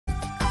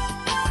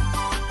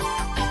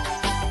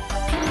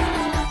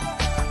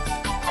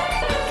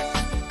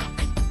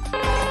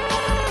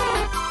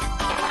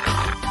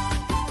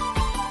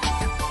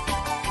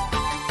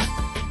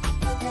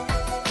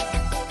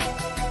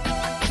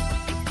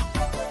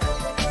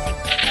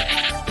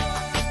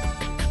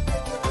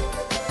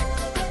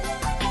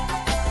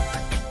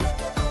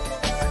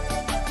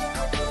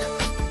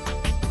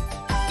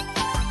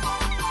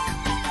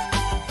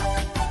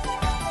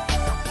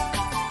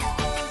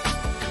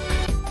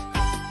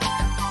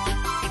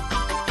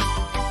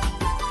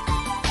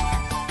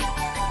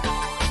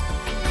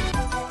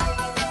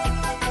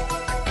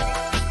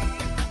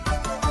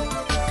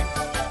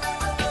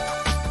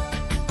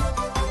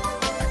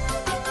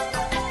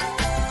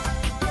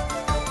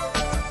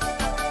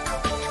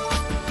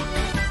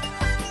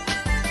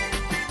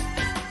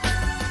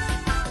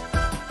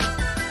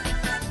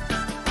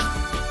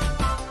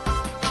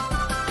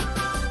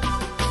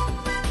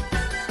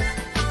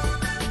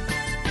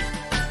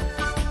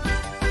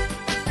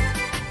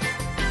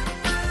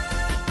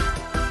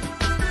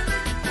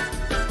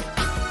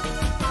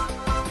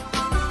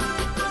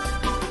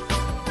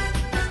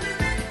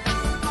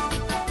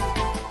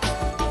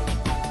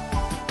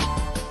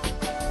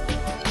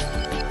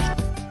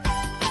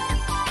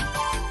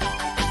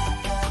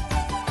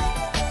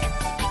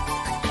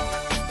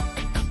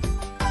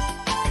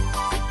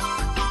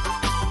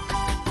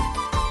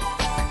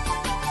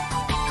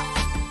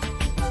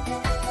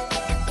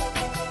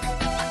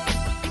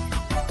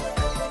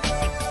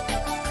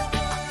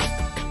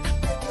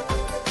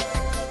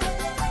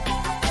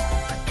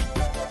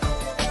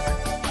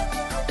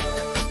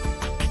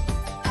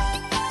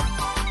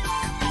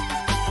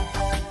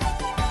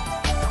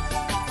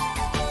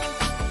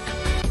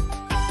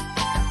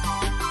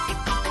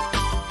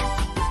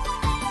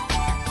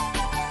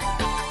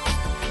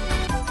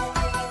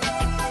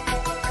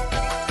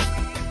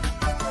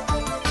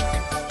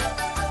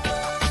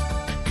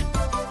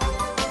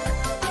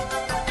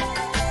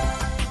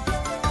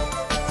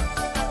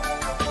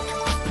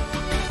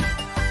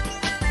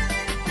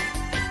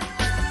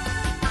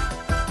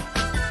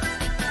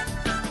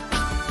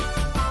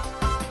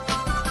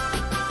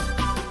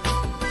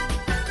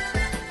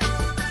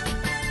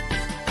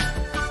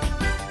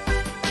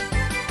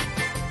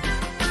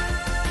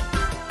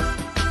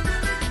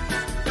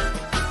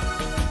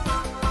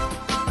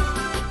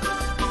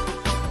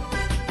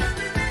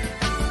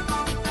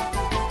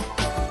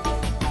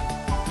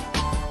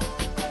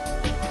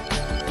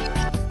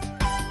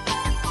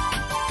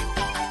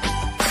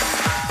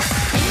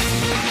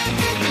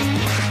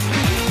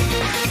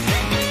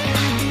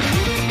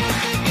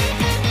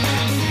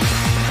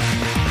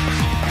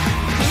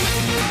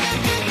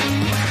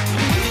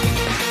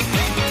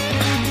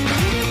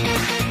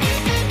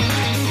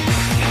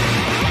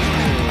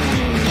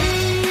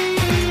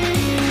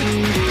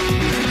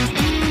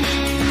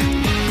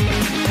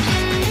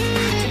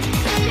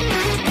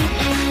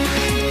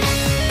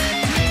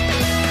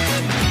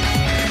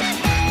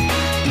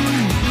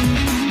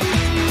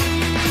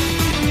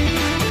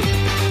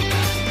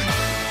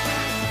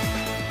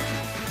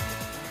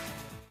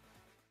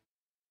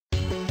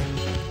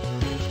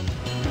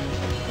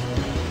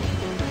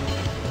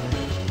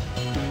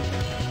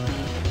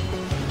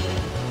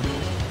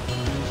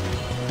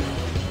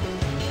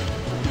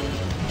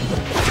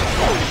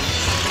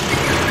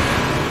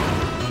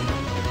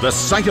The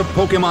sight of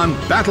Pokémon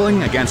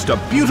battling against a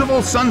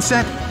beautiful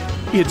sunset,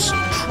 it's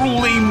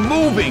truly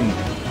moving.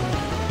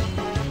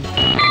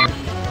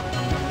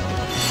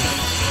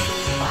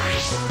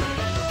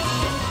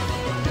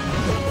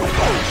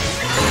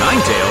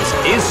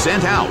 Ninetales is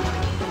sent out.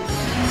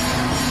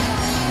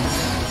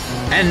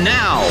 And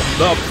now,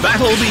 the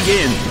battle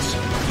begins.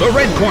 The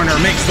red corner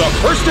makes the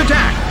first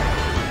attack.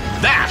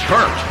 That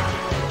hurt.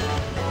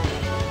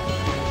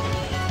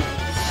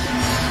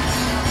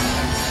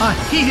 A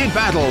heated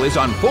battle is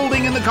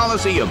unfolding in the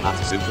Colosseum.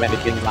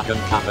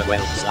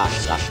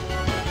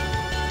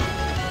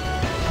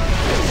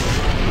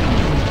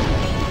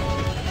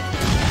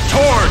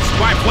 Torched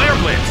by Flare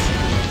Blitz.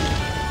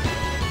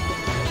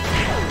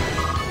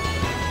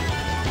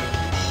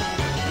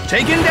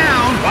 Taken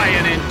down by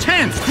an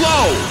intense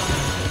blow.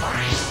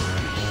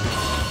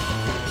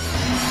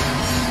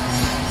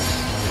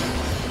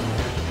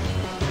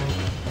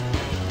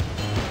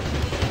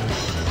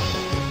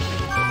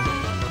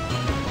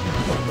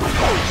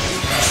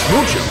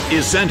 Smoochum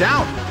is sent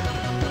out.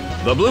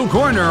 The blue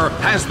corner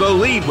has the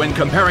lead when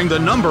comparing the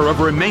number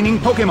of remaining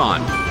Pokémon,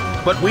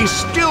 but we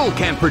still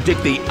can't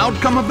predict the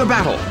outcome of the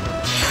battle.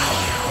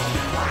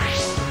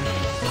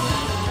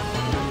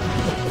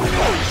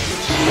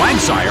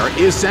 Quagsire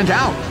is sent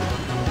out.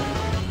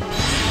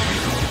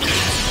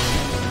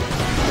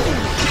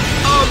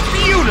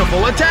 A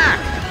beautiful attack!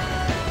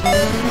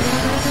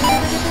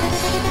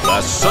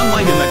 The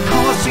sunlight in the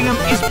Colosseum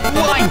is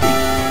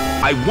blinding.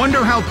 I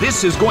wonder how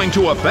this is going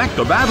to affect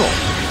the battle.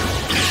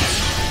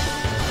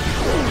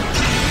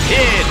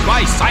 Hit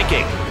by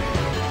Psychic.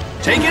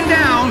 Taken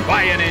down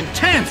by an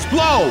intense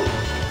blow.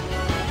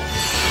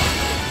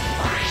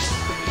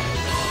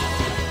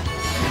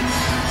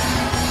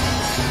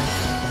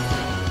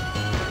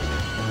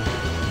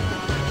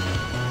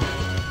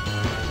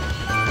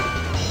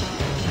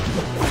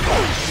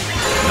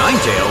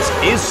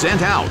 Ninetales is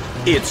sent out.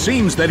 It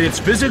seems that its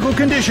physical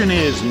condition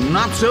is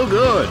not so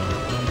good.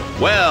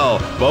 Well,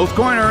 both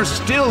corners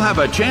still have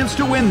a chance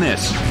to win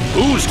this.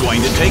 Who's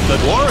going to take the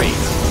glory?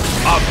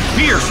 A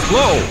fierce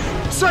blow!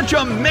 Such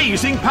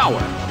amazing power!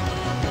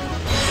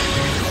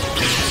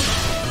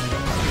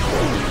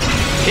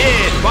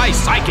 Hit by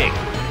Psychic.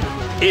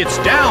 It's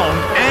down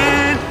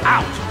and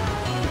out.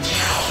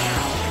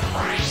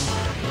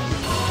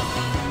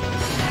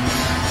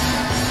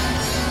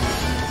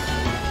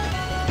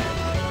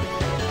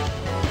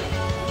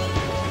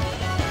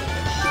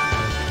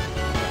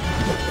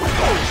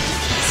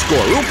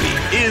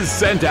 Skorupi is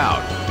sent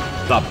out.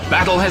 The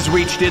battle has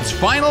reached its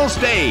final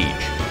stage.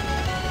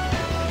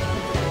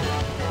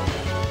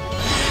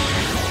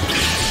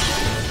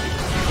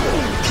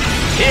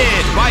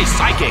 Hit by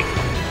Psychic.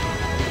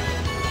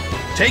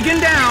 Taken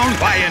down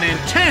by an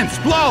intense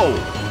blow.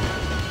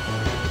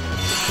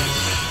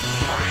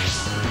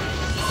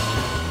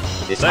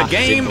 The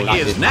game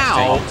is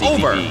now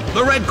over.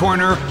 The red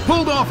corner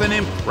pulled off an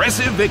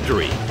impressive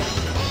victory.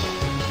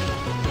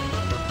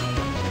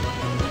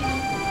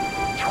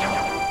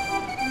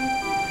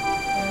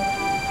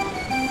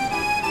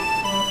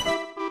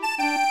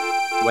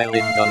 Well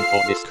done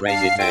for this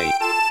crazy day.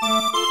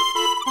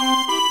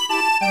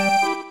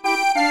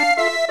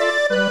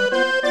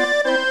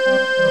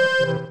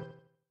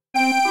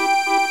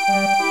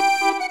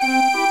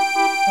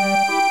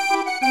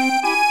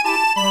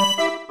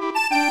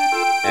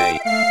 Hey.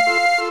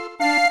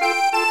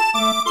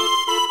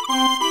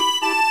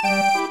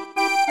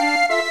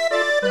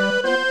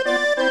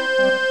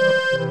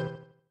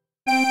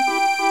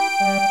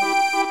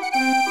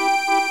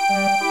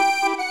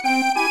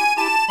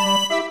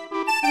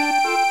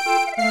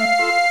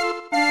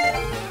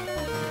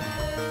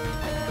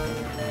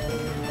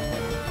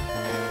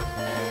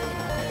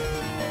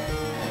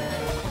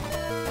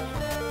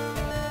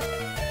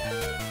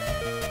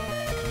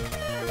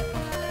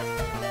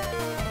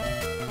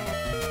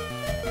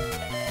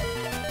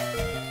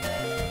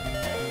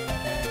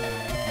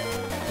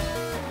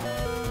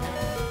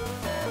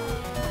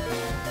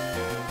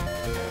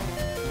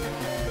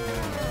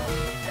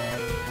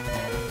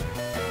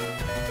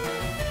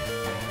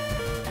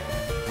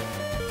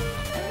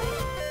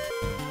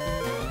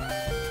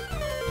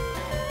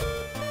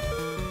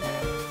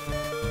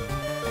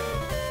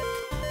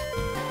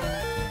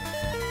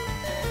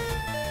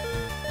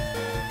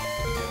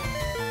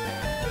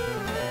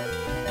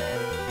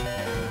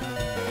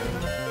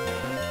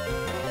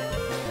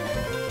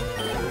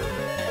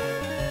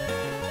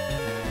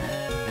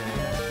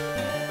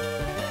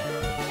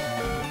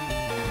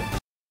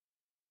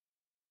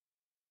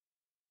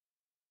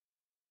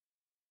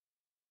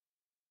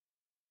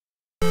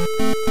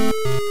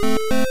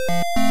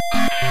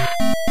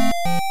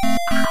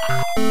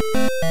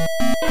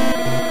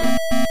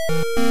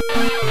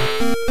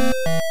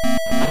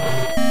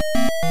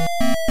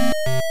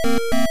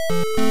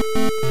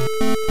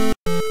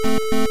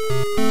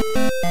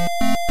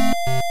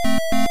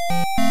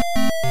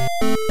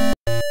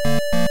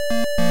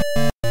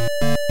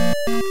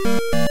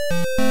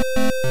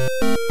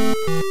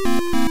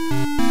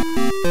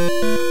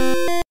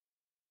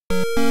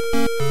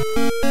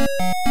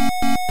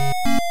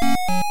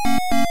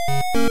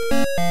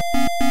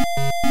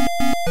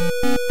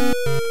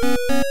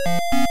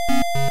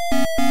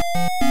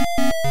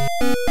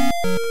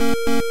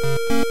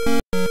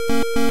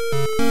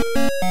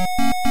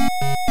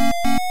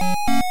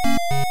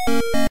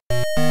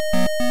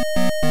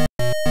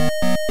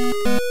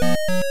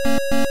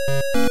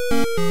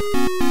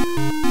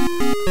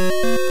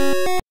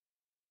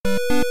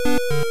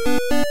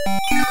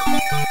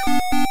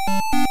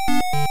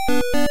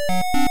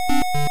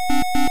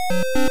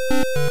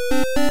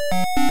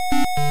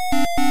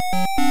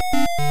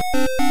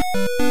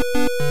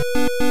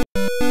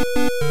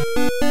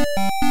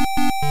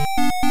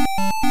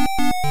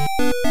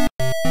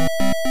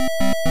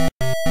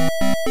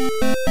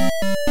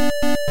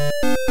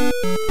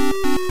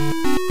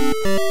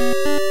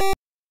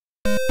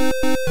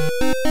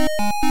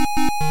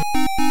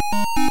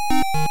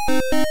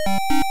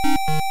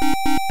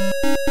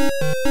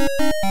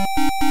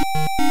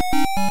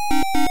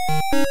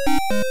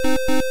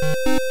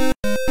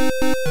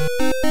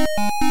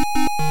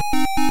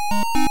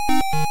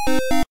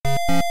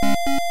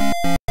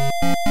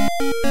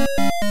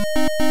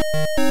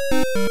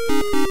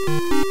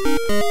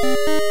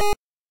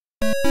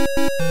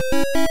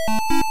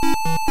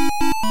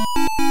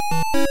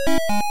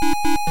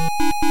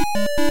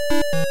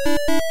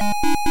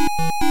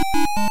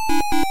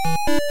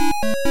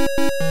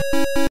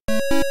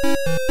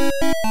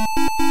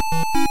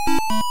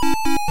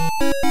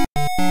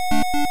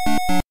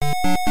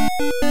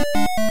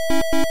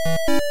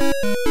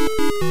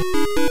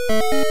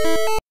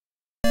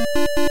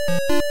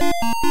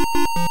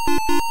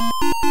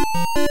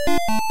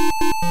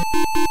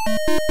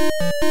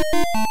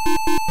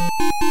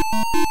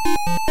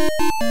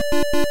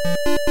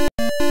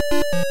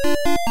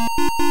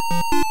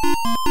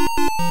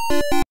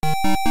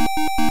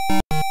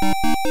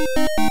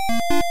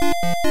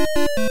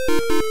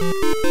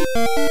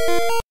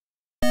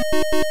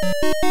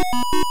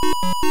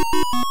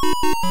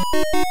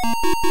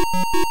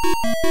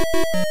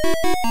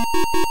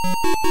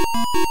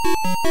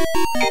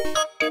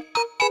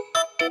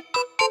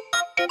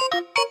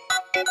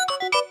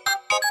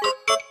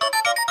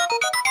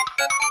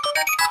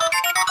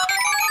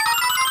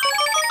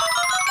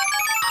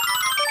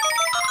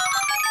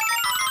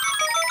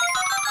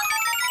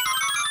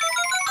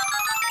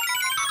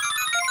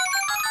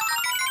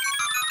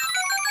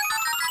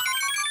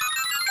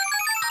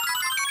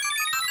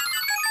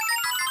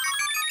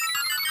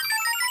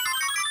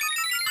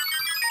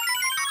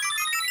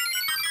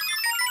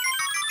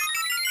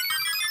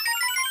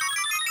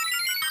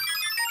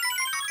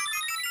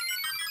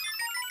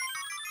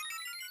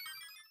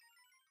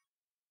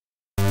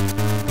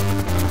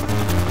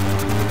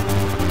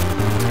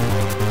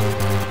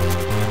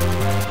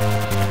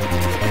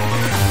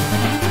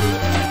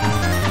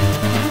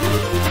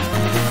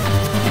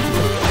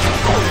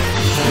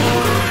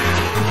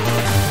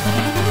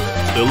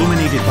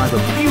 Illuminated by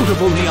the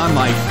beautiful neon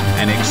light,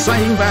 an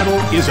exciting battle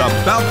is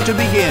about to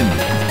begin.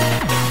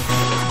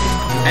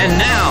 And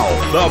now,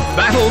 the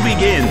battle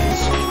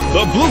begins.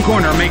 The blue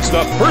corner makes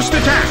the first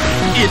attack.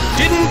 It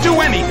didn't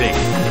do anything.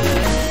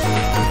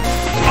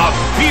 A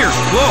fierce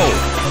blow.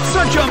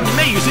 Such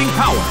amazing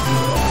power.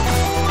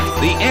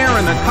 The air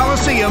in the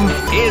Colosseum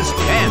is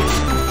tense.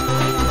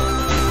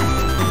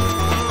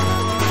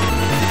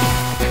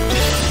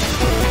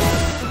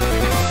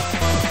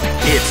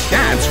 Its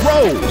stats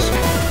rose.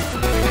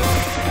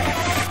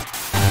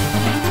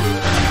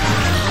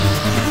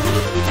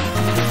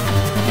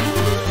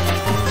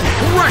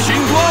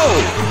 Rushing blow!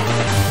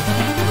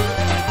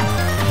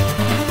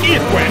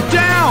 It went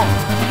down!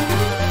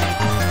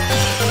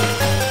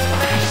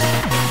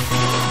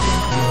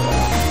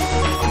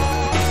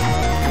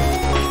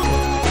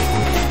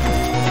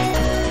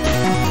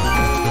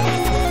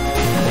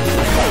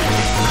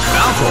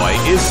 Baltoy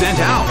is sent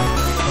out.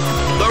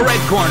 The red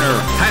corner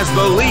has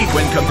the lead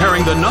when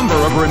comparing the number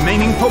of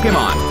remaining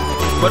Pokémon,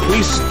 but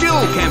we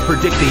still can't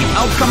predict the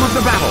outcome of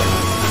the battle.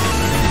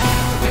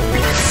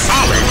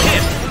 Solid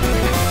hit!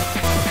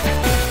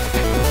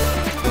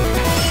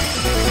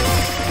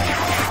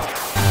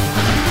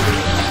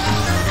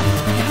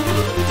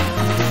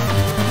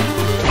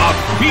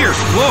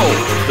 Fierce blow.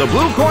 The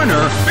blue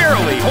corner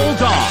barely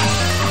holds on.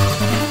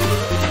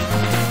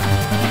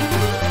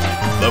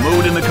 The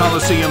mood in the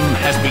Colosseum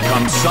has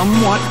become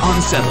somewhat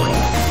unsettling.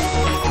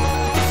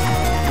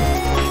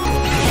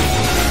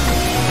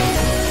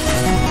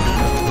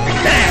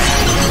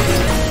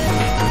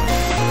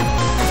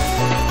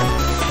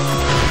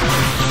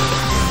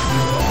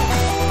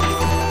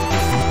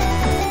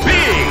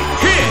 Big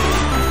hit!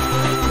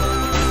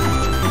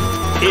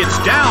 It's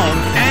down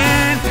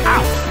and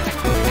out.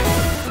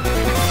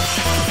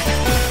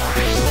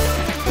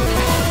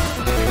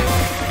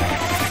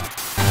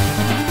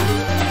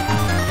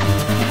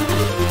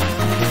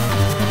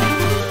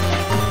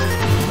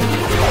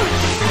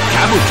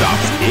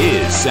 Kabutops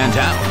is sent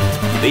out.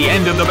 The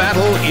end of the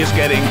battle is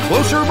getting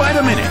closer by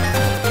the minute.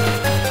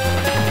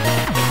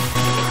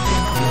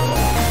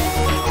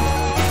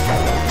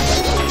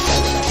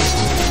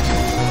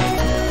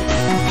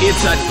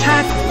 Its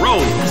attack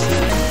rose.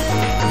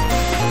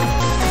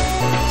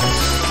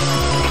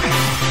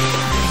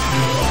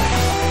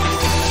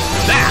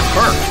 That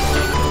hurt.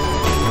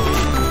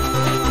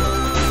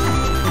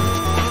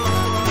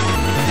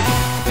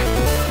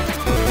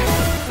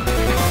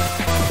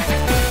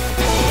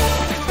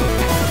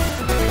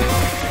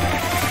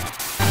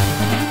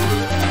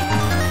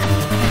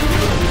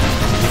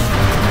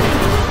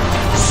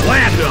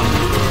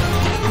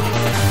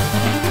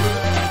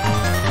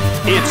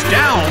 It's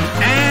down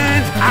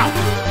and out.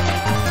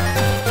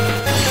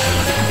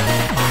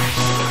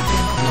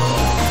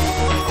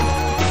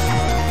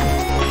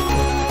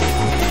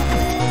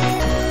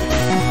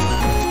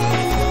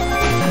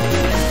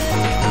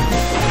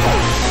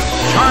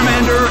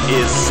 Charmander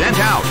is sent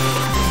out.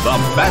 The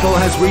battle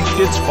has reached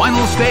its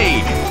final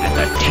stage, and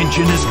the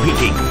tension is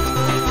peaking.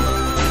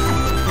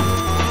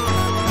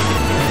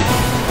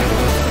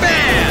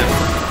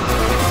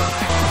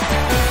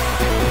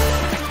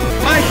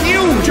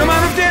 Huge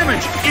amount of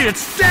damage!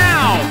 It's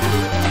down!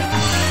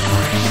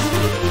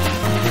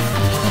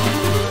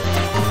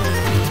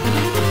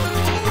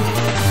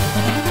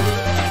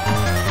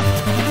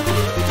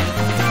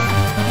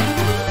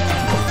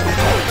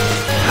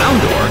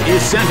 Houndour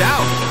is sent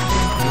out.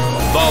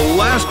 The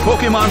last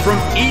Pokemon from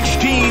each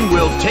team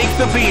will take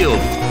the field.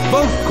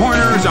 Both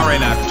corners are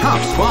in a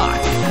tough spot.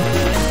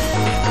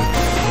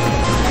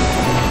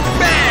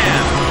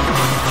 Bam!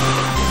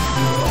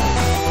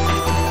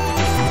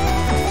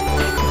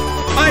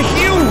 A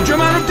huge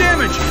amount of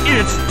damage.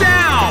 It's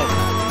down.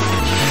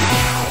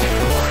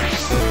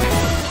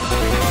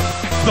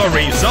 The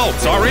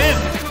results are in.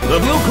 The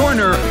blue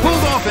corner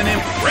pulled off an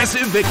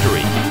impressive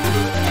victory.